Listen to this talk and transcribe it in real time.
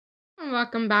and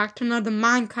welcome back to another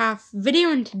Minecraft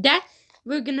video, and today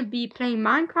we're going to be playing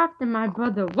Minecraft, and my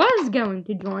brother was going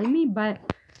to join me, but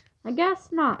I guess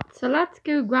not. So let's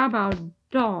go grab our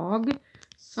dog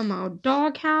from our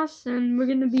dog house, and we're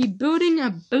going to be building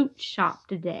a boat shop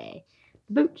today.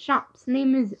 The boat shop's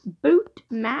name is Boat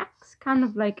Max, kind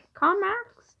of like Car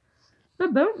Max,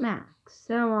 but Boat Max.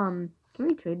 So, can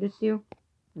we trade with you?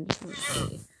 I'm just going to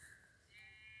see.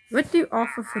 What do you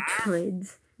offer for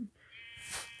trades?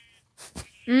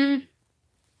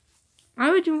 Why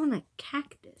would you want a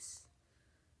cactus?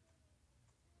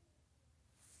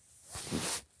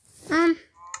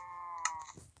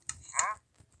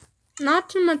 Not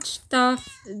too much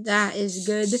stuff that is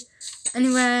good.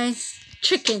 Anyway,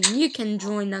 chicken, you can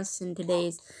join us in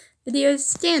today's video.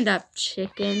 Stand up,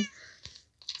 chicken.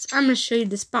 So I'm going to show you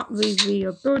the spot we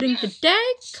are building today.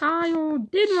 Kyle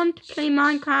did want to play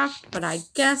Minecraft, but I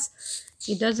guess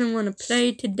he doesn't want to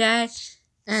play today.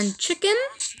 And chicken,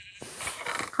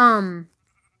 I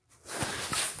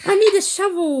need a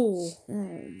shovel. Oh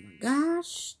my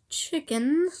gosh,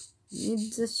 chicken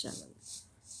needs a shovel.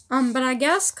 But I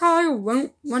guess Kyle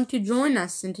won't want to join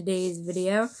us in today's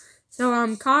video.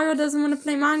 So, Kyle doesn't want to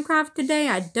play Minecraft today.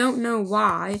 I don't know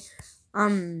why.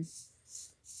 And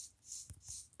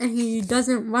he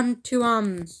doesn't want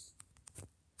to,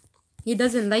 he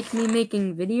doesn't like me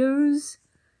making videos.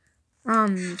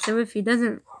 So if he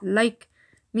doesn't like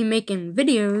me making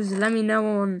videos, let me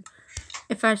know on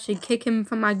if I should kick him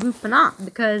from my group or not.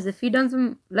 Because if he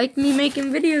doesn't like me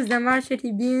making videos, then why should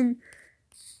he be in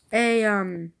a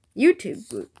YouTube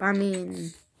group? I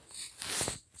mean,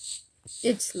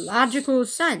 it's logical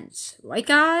sense, right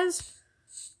guys?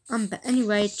 But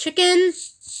anyway, chicken.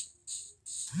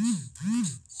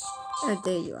 Oh,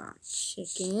 there you are,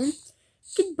 chicken.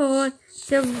 Good boy.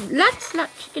 So let's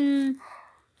let chicken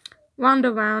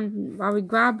wander around while we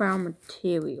grab our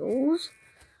materials.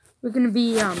 We're gonna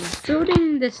be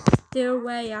building this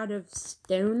stairway out of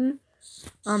stone.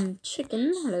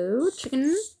 Chicken, hello,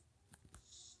 chicken.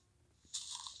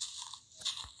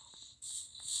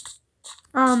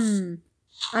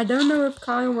 I don't know if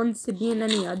Kyle wants to be in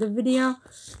any other video.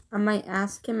 I might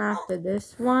ask him after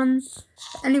this one.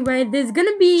 But anyway, there's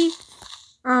gonna be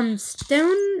a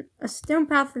stone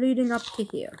path leading up to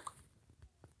here.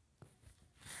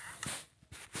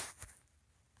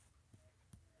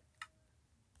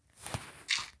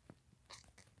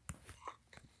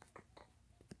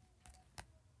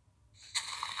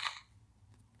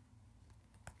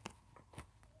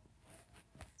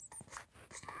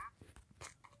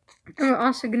 And we're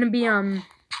also gonna be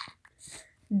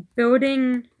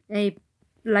building a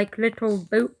little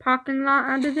boat parking lot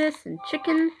out of this. And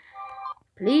chicken,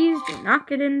 please do not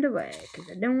get in the way,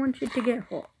 because I don't want you to get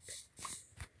hurt.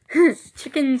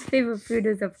 Chicken's favorite food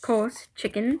is, of course,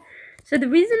 chicken. So the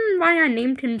reason why I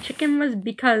named him Chicken was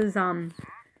because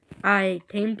I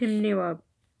tamed him near a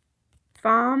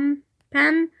farm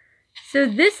pen. So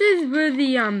this is where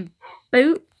the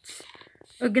boats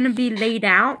are gonna be laid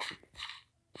out.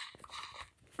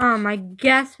 I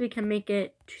guess we can make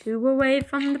it 2 away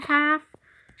from the path.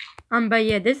 But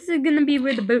yeah, this is gonna be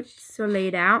where the boats are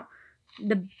laid out.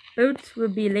 The boats will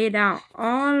be laid out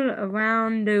all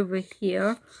around over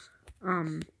here.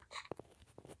 I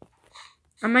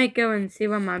might go and see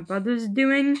what my brother's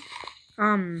doing,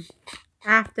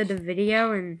 after the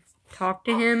video and talk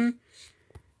to him.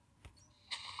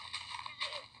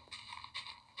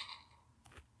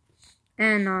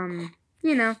 And,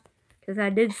 you know, because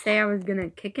I did say I was going to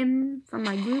kick him from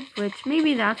my group, which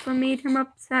maybe that's what made him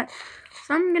upset.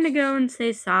 So I'm going to go and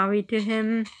say sorry to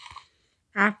him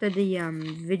after the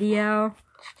video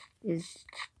is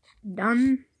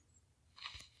done.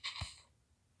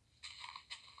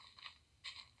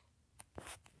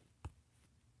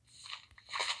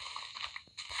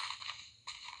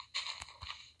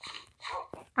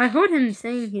 I heard him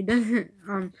saying he doesn't,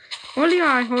 earlier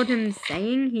I heard him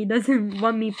saying he doesn't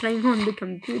want me playing on the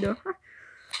computer.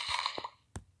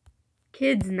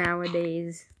 Kids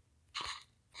nowadays.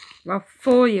 Well,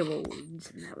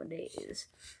 4-year-olds nowadays.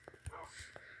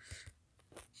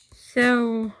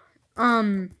 So,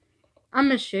 I'm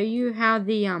gonna show you how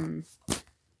the,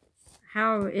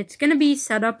 how it's gonna be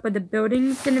set up, where the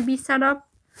building's gonna be set up.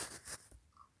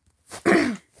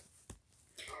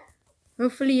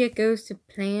 Hopefully it goes to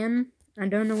plan. I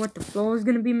don't know what the floor is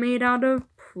going to be made out of.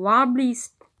 Probably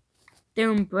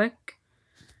stone brick.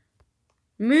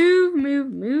 Move,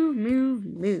 move, move, move,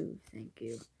 move. Thank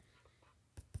you.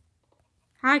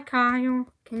 Hi,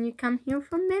 Kyle. Can you come here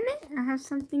for a minute? I have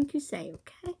something to say,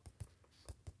 okay?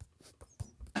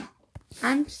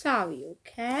 I'm sorry,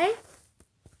 okay?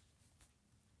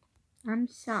 I'm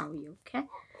sorry, okay?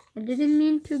 I didn't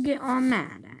mean to get all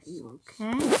mad at you,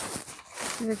 okay?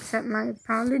 You accept my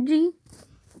apology?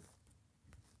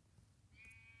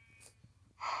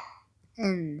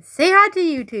 And say hi to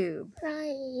YouTube. Hi,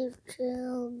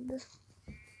 YouTube.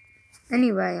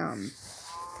 Anyway,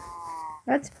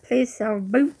 let's place our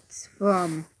boats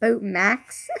from Boat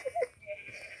Max.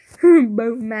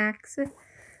 Boat Max.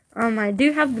 I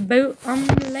do have the boat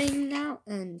laying out,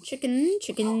 and chicken,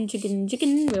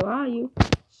 where are you?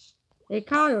 Hey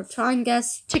Kyle, try and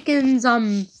guess chicken's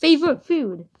favorite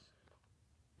food.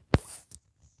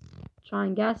 Try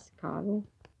and guess, Kyle.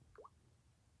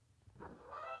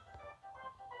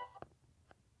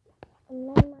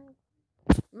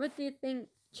 What do you think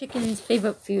chicken's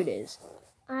favorite food is?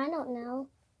 I don't know.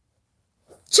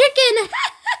 Chicken!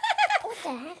 What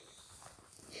the heck?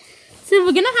 So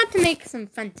we're gonna have to make some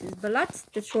fences, but let's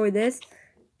destroy this.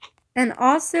 And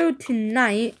also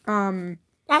tonight,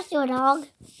 That's your dog?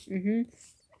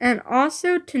 And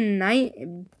also tonight,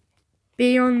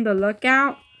 be on the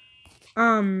lookout.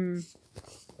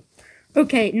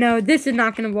 Okay, no, this is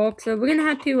not gonna work. So we're gonna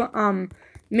have to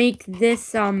make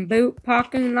this boat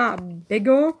parking lot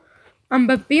bigger.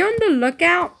 But be on the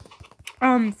lookout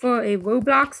for a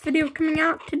Roblox video coming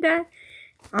out today.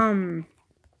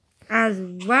 As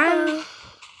well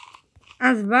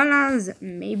as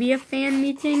maybe a fan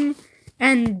meeting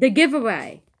and the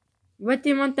giveaway. What do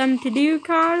you want them to do,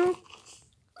 Carl?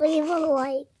 Leave a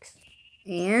like.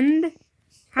 And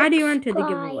how do you enter the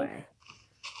giveaway?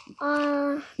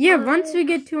 Once we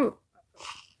get to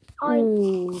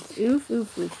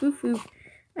oof.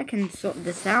 I can sort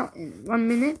this out in 1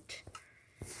 minute.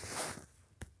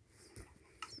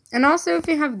 And also, if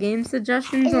you have game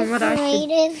suggestions on what I should...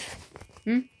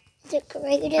 Is it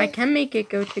creative? I can make it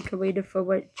go to creative for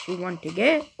what you want to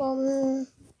get.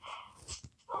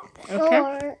 Okay.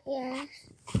 Sure, yes.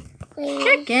 Please.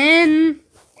 Chicken!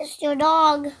 It's your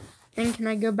dog. Then can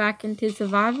I go back into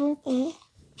survival?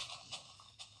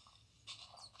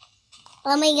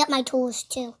 Let me get my tools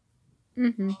too.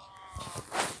 And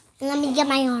let me get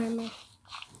my armor.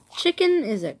 Chicken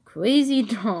is a crazy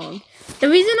dog. The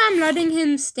reason I'm letting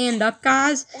him stand up,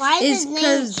 guys, Why is his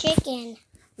name Chicken?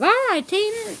 Well,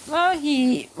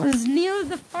 he was near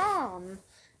the farm.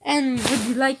 And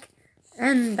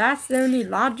and that's the only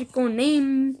logical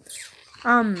name.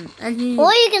 And he...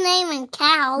 Or you can name him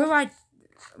Cow.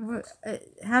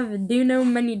 Do you know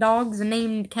many dogs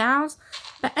named cows?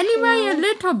 But anyway, a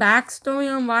little backstory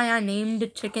on why I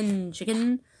named Chicken.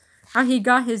 How he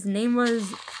got his name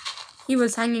was he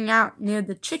was hanging out near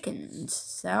the chickens,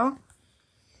 so...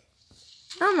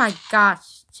 Oh my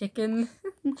gosh, Chicken.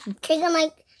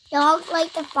 Dogs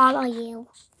like to follow you.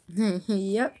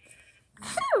 Yep.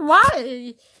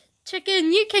 Why?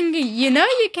 Chicken, you can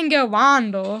go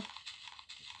wander.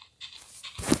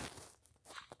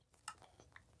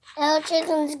 Oh,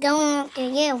 Chicken's going after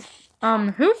you.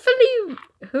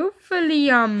 Hopefully,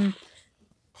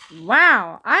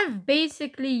 wow, I've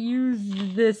basically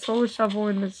used this whole shovel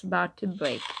and it's about to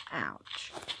break.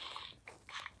 Ouch.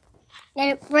 Let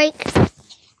it break.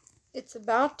 It's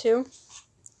about to.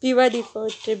 Be ready for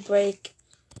it to break.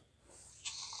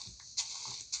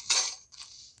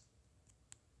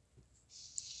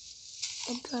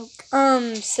 It broke.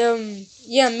 So,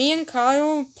 yeah, me and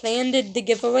Kyle planned the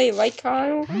giveaway, right,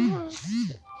 Kyle?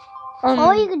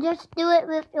 Or you could just do it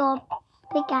with your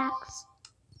pickaxe.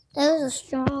 Those are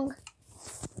strong.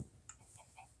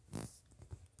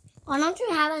 Why don't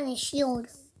you have any shield?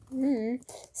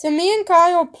 So me and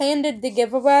Kyle planned the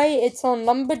giveaway. It's on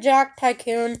Lumberjack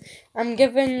Tycoon. I'm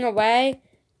giving away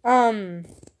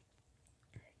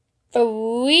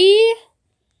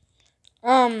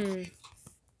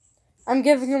I'm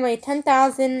giving away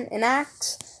 10,000 an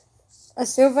axe, a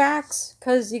silver axe,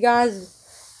 cause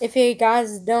if you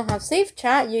guys don't have safe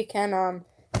chat, you can and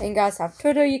you guys have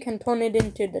Twitter, you can turn it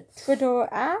into the Twitter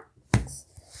axe.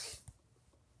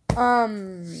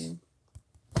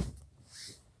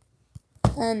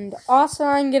 And also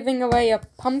I'm giving away a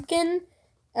pumpkin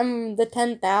and the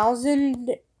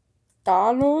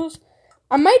 $10,000.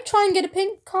 I might try and get a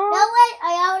pink car. No, wait,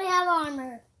 I already have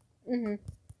armor.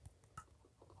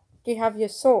 Do you have your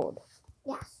sword?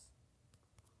 Yes.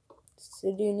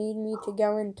 So do you need me to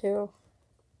go into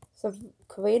some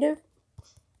creative?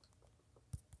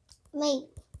 Wait,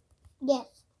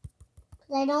 yes.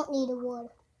 Because I don't need a wood.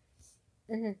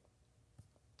 And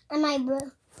my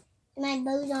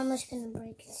bow's almost going to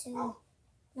break soon. I'm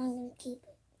going to keep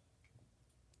it.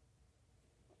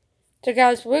 So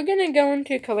guys, we're going to go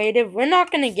into creative. We're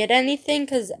not going to get anything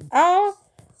because our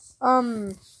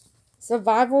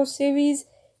survival series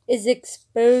is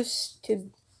supposed to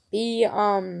be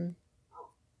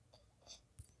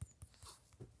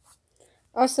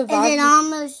Our survival. Is it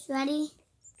almost ready?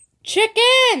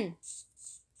 Chicken!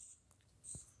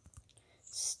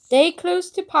 Stay close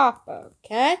to Papa,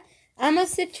 okay? I'm gonna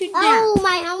sit you down. Oh,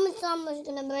 my helmet's almost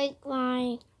gonna break.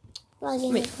 My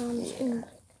Wait. almost gonna break.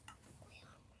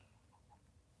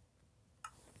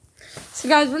 So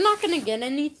guys, we're not gonna get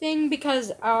anything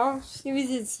because our series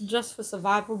is just for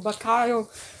survival, but Kyle,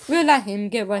 we'll let him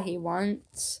get what he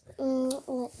wants.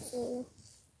 Let's see.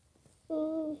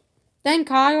 Then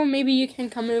Kyle, maybe you can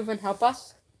come over and help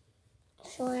us.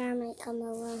 Sure, I might come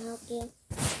over and help you.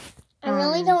 I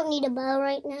really don't need a bow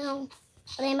right now,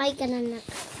 but I might get a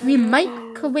next. We might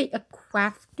create a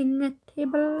crafting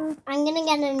table. I'm gonna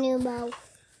get a new bow.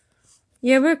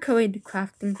 Yeah, we'll create the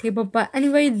crafting table. But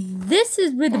anyway, this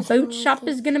is where the boat shop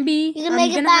is gonna be. You can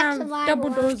make it back to double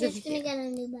doors. I'm just gonna get a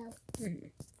new bow.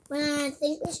 Well, I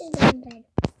think we should go to bed.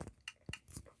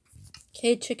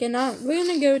 Okay, chicken out. We're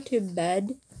gonna go to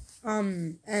bed.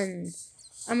 And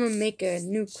I'm gonna make a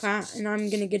new craft, and I'm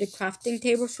gonna get a crafting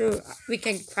table so we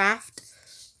can craft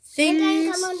things. Can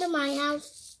you come onto my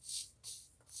house?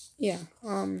 Yeah.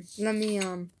 Let me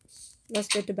let's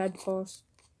go to bed first.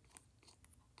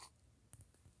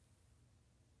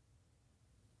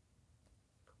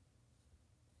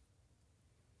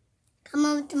 Come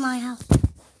over to my house.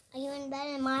 Are you in bed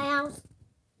in my house?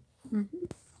 Mm-hmm.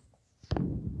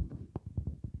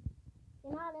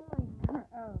 You're not in my house.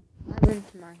 Oh, I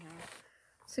went to my house.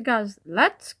 So guys,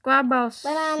 let's grab our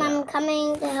But I'm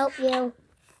coming to help you.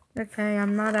 Okay,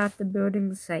 I'm not at the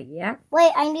building site yet.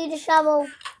 Wait, I need a shovel.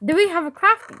 Do we have a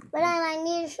crafting? But I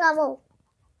need a shovel.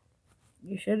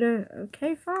 You should have.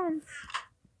 Okay, fine.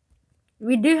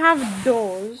 We do have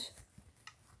doors.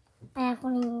 I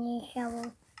definitely need a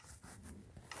shovel.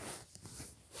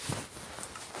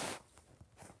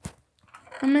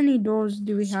 How many doors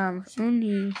do we have?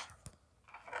 Only.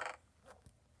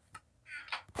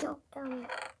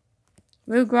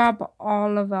 We'll grab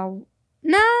all of our.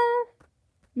 No!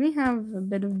 We have a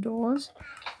bit of doors.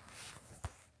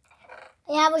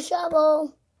 I have a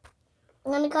shovel.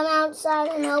 I'm gonna come outside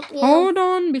and help you. Hold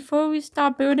on before we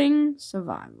start building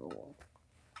survival.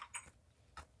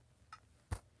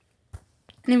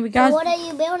 Anyway, guys. So what are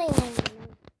you building then?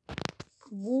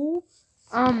 Wool.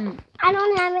 I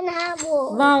don't have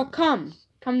wool. Well, come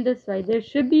this way. There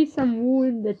should be some wool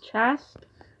in the chest.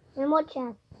 In what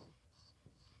chest?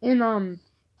 In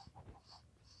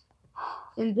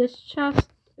this chest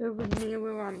over near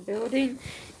where I'm building.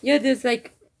 Yeah, there's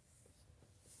like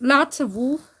lots of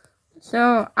wool.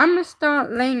 So I'm gonna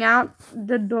start laying out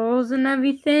the doors and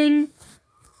everything.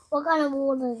 What kind of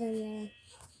wool is in there?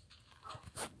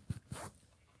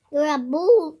 You have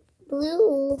blue.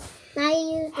 Now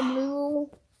you use the blue.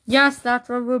 Yes, that's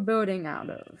what we're building out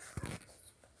of.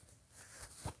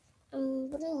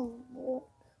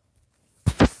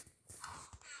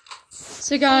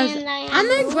 So guys, I'm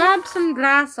gonna grab some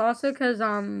glass also because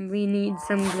we need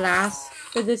some glass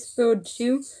for this build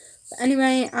too. But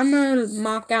anyway, I'm gonna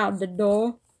mark out the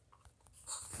door.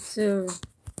 So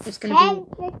it's gonna be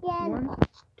 1,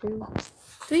 2,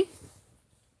 3.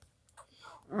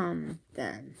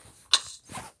 Then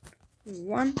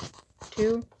 1,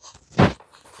 2,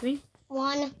 3.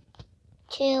 1,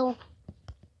 2.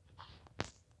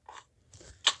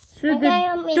 So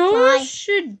the door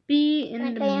should be in the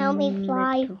middle. Can you help me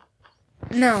fly?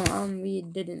 No, we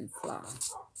didn't fly.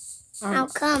 How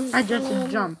come? I just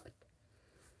jumped.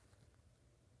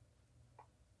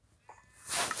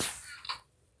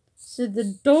 So the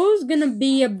door's gonna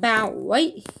be about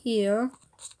right here.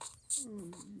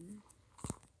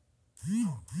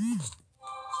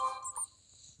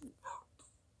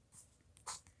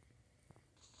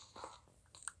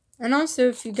 And also,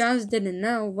 if you guys didn't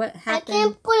know what happened... I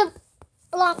can't put a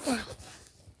block down.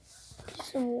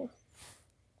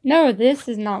 No, this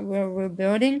is not where we're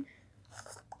building.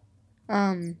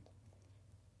 Build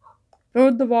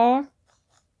the wall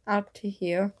out to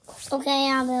here.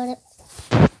 Okay, I'll build it.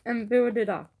 And build it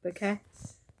up, okay?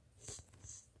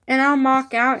 And I'll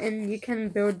mark out and you can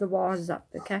build the walls up,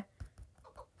 okay?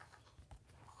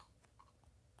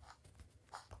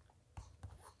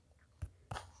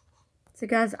 So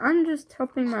guys, I'm just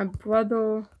helping my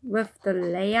brother with the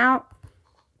layout.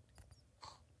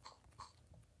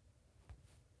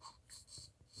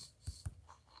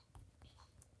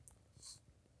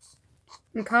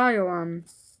 And Kyle,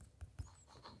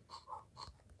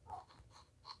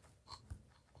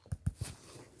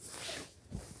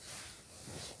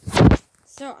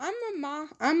 So I'm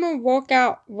gonna work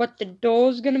out what the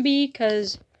door's gonna be,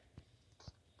 cause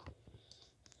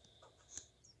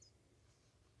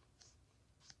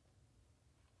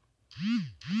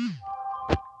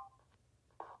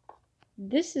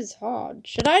This is hard.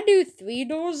 Should I do 3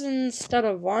 doors instead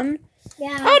of 1?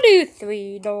 Yeah. I'll do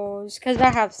 3 doors because I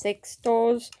have 6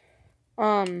 doors. So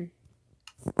I'm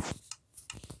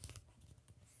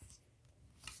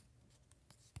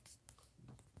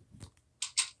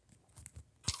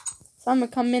gonna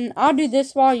come in. I'll do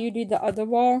this wall, you do the other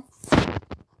wall.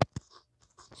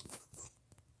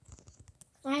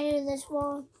 I do this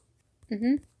wall.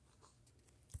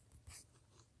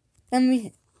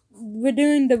 And we're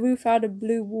doing the roof out of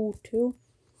blue wool too.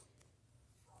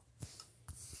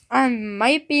 I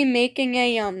might be making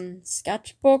a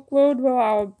sketchbook road where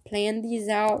I'll plan these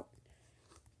out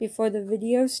before the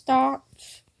video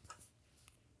starts.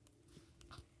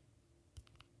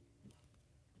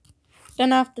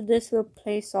 Then after this, we'll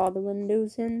place all the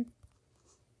windows in.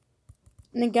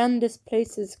 And again, this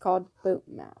place is called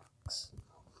Boatmax.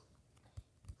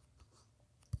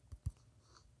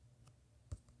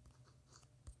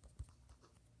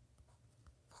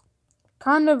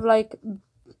 Kind of like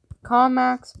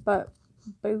CarMax, but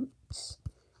boats.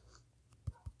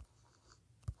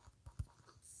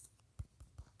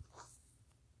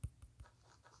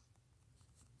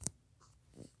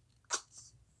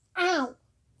 Ow.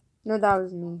 No, that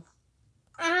was me.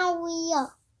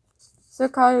 Owie. So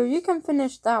Kyle, you can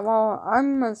finish that wall.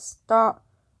 I'm gonna start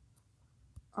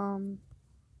on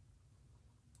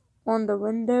the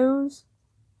windows.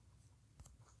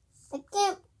 I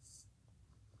can't.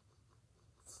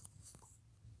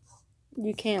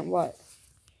 You can't what?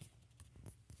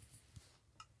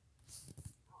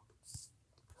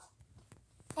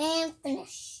 And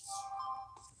finish.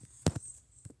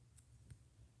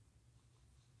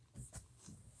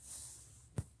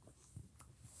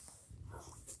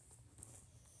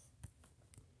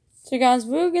 So guys,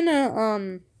 we're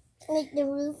gonna Make the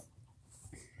roof.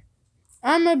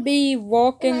 I'm gonna be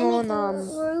walking Can I make on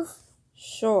the roof?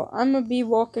 Sure, I'm gonna be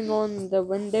walking on the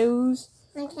windows.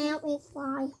 And can help me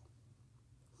fly.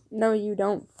 No, you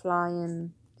don't fly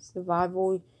in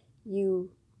survival.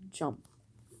 You jump.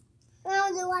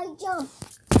 How do I jump?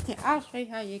 Okay, I'll show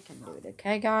you how you can do it.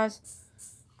 Okay, guys.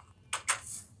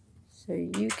 So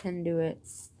you can do it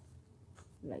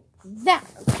like that.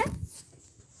 Okay.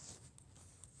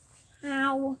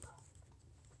 How?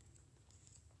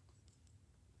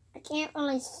 I can't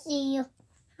really see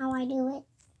how I do it.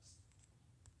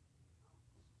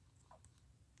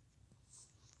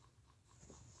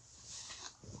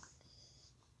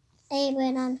 Hey,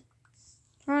 we're done.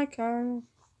 Hi, Kyle.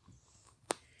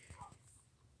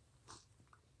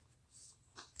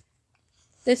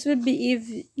 This would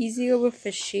be easier with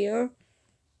a shear.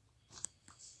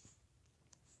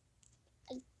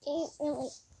 I can't really.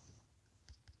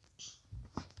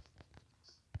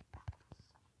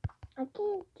 I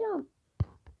can't jump.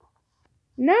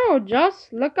 No,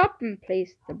 just look up and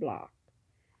place the block.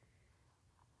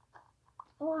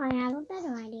 Oh, I have a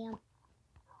better idea.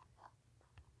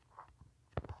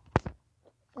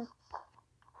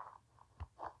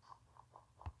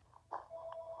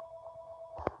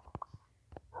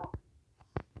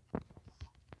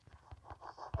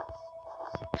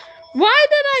 Why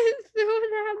did I throw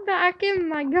that back in?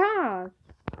 My gosh.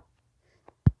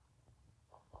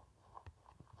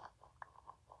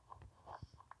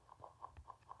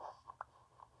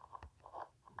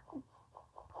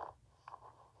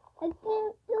 I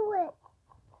can't do it.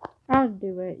 I'll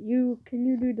do it. Can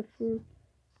you do the floor?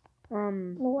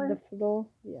 Floor? The floor?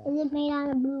 Yeah. Is it made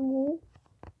out of blue wool?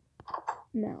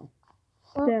 No.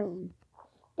 Oh. Stone.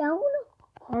 Stone?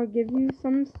 I'll give you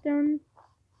some stone.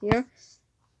 Here.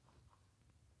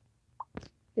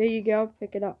 There you go.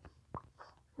 Pick it up.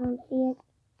 I don't see it.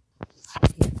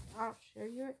 Here, I'll show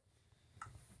you it.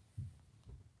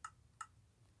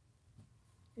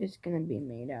 It's gonna be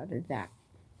made out of that.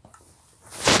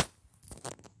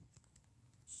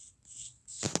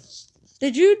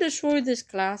 Did you destroy this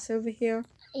glass over here?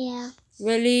 Yeah.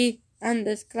 Really? And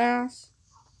this glass?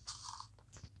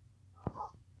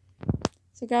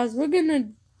 So guys, we're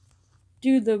gonna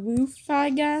do the roof, I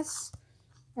guess.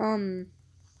 And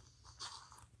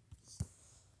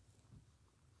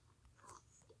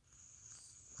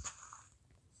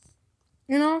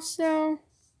also,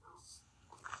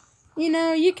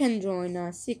 you can join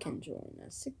us. You can join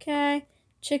us, okay?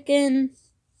 Chicken.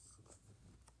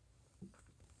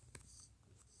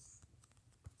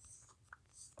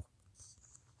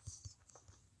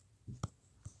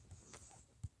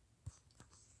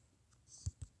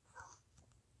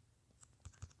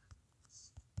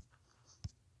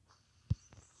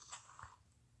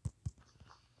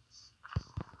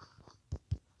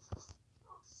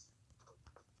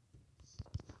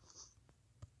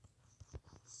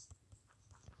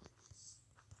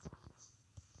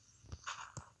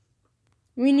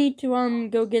 We need to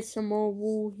go get some more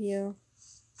wool here.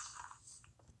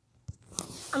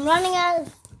 I'm running out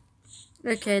of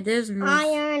Okay, there's more.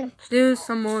 iron. There's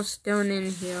some more stone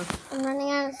in here. I'm running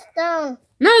out of stone.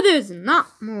 No, there's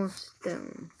not more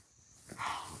stone.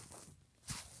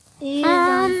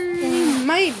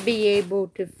 Might be able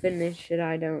to finish it.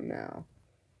 I don't know.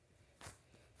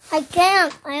 I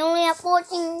can't. I only have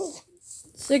 14.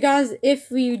 So, guys,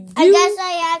 if we do, I guess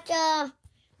I have to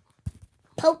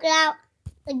poke it out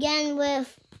again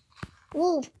with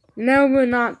wool. No, we're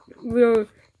not. We'll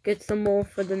get some more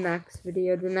for the next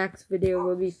video. The next video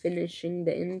will be finishing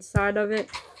the inside of it.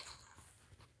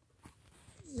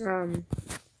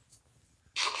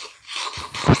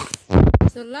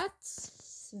 So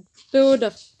let's build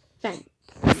a fence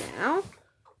now.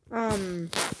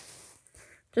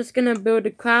 Just gonna build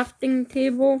a crafting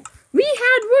table. We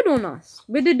had wood on us.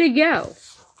 Where did it go?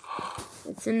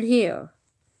 It's in here.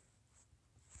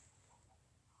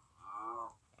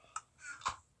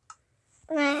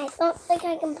 I don't think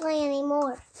I can play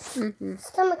anymore.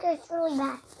 Stomach hurts really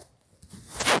bad.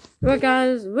 Well,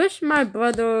 guys, wish my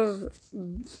brother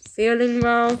feeling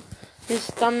well. His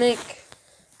stomach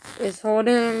is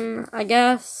holding, I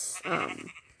guess.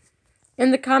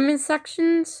 In the comment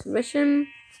sections, wish him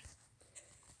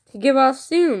to get well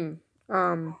soon.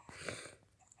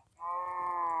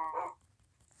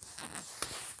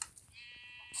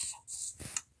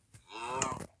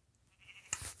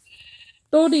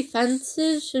 Build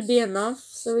defenses should be enough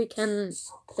so we can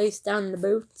place down the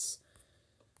boats.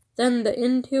 Then the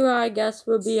interior, I guess,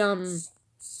 will be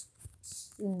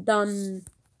done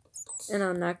in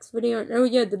our next video. Oh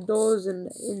yeah, the doors and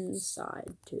the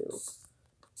inside too.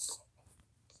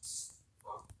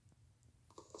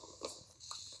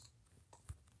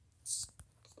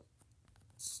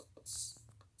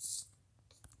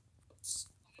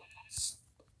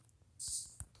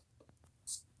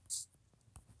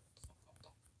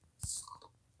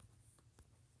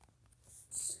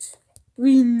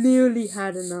 We nearly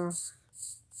had enough.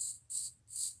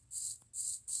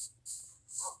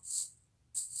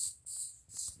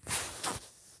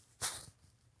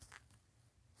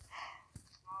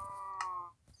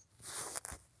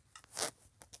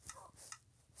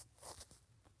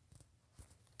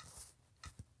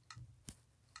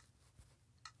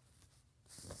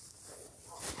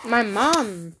 My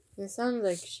mom, it sounds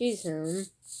like she's home.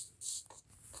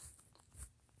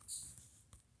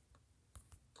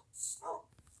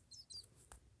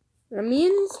 Let me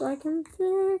in so I can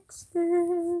fix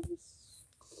this.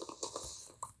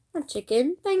 A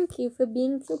chicken, thank you for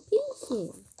being so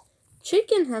patient.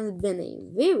 Chicken has been a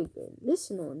very good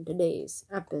listener on today's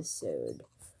episode.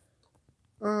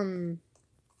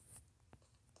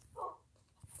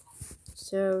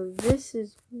 So this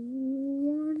is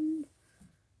one.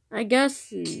 I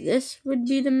guess this would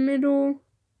be the middle.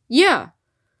 Yeah.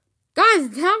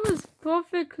 Guys, that was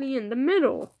perfectly in the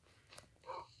middle.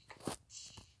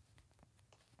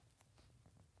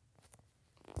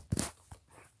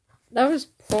 That was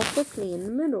perfectly in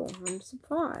the middle. I'm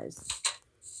surprised.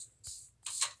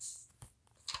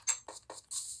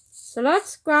 So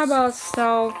let's grab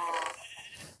ourselves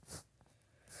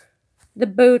the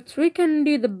boats. We can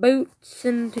do the boats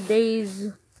in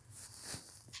today's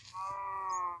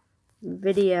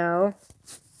video.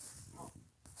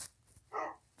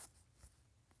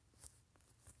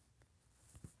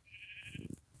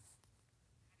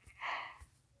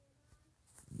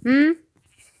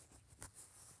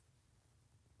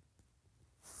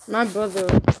 My brother.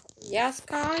 Yes,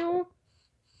 Kyle?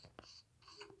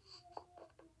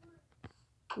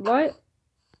 What?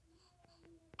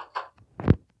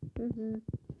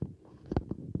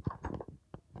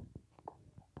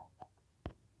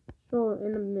 Sure,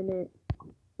 in a minute.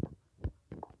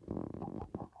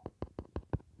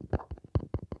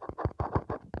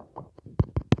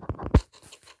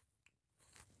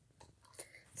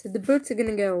 So the boats are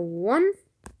gonna go 1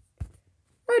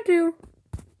 or 2.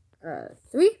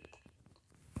 3.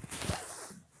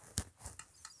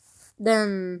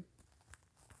 Then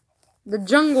the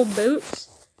jungle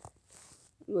boats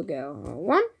will go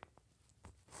 1,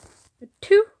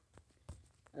 2,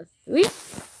 3.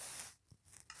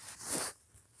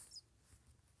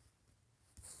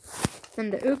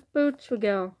 And the oak boats will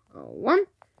go 1,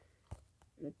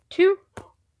 2,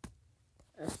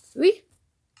 3.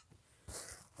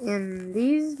 And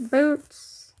these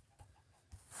boats,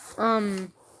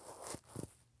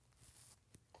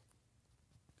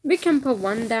 we can put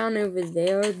one down over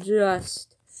there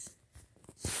just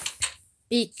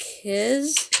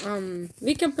because,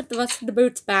 we can put the rest of the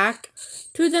boats back.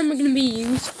 2 of them are going to be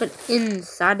used for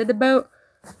inside of the boat.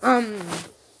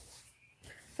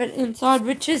 For fit inside,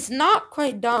 which is not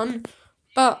quite done,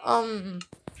 but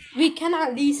we can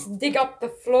at least dig up the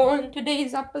floor in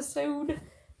today's episode,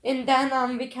 and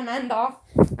then we can end off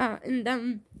in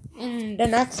the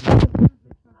next episode,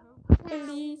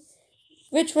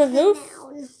 which will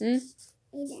hopefully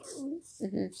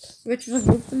which will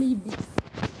hopefully be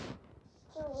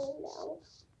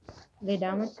lay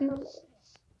down with you.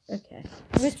 Okay.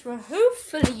 Which will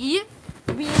hopefully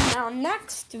be in our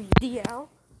next video.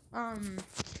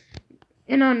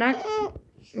 In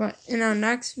our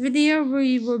next video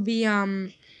we will be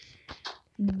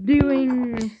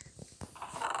doing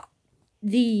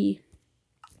the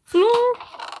floor.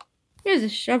 Here's a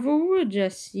shovel. We'll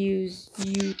just use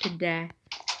you today.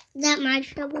 Is that my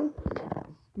shovel?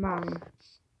 Mom.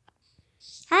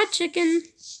 Hi, chicken.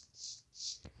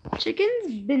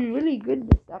 Chicken's been really good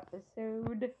this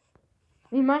episode.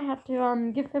 We might have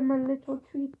to give him a little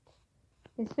treat.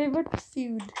 His favorite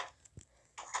food.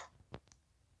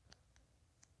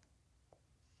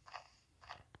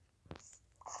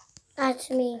 That's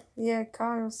me. Yeah,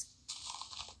 Kyle's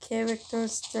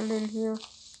character's still in here.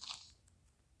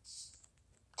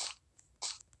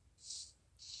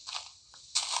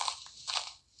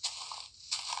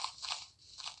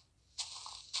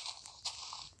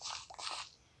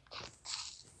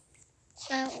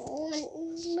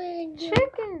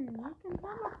 Chicken, you can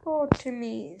teleport to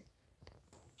me.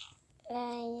 I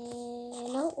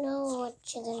don't know what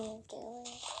Chicken is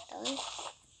doing,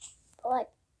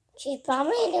 but she's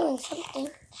probably doing something.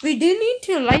 We do need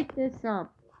to light this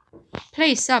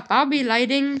place up. I'll be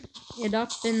lighting it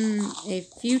up in a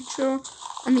future.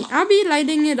 I'll be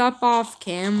lighting it up off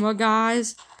camera,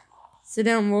 guys. So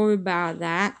don't worry about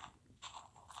that.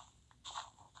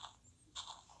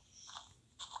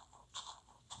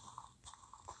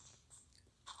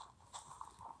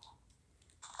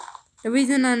 The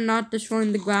reason I'm not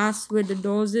destroying the glass where the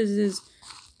doors is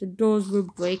the doors will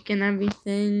break and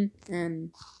everything,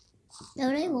 and No,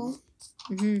 they won't.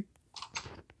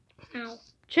 Ow.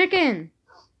 Chicken.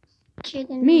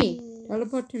 Me.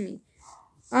 Teleport to me.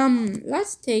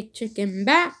 Let's take Chicken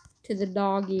back to the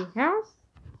doggy house.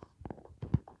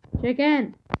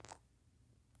 Chicken.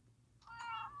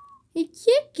 Hey,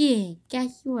 Chicken.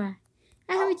 Guess what?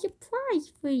 I have a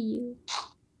surprise for you.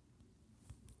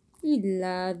 He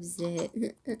loves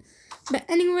it. But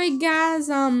anyway, guys,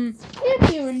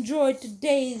 if you enjoyed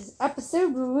today's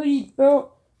episode where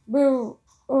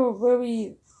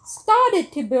we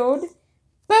started to build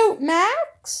Boat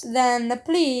Max, then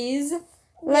please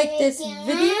like this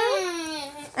video.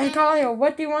 And Kyle,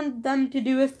 what do you want them to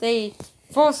do if they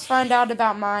first find out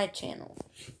about my channel?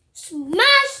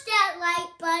 Smash that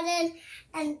like button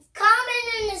and comment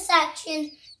in the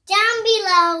section down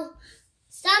below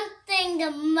something the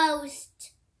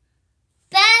most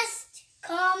best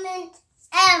comment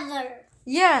ever.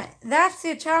 Yeah, that's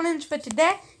your challenge for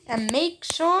today. And make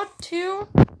sure to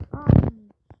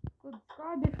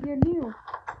subscribe if you're new.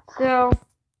 So,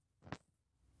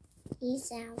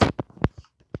 peace out.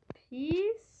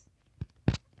 Peace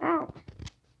out.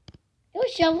 Your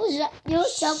shovel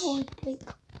is big.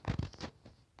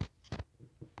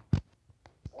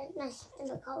 That's my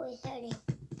stomach always hurting.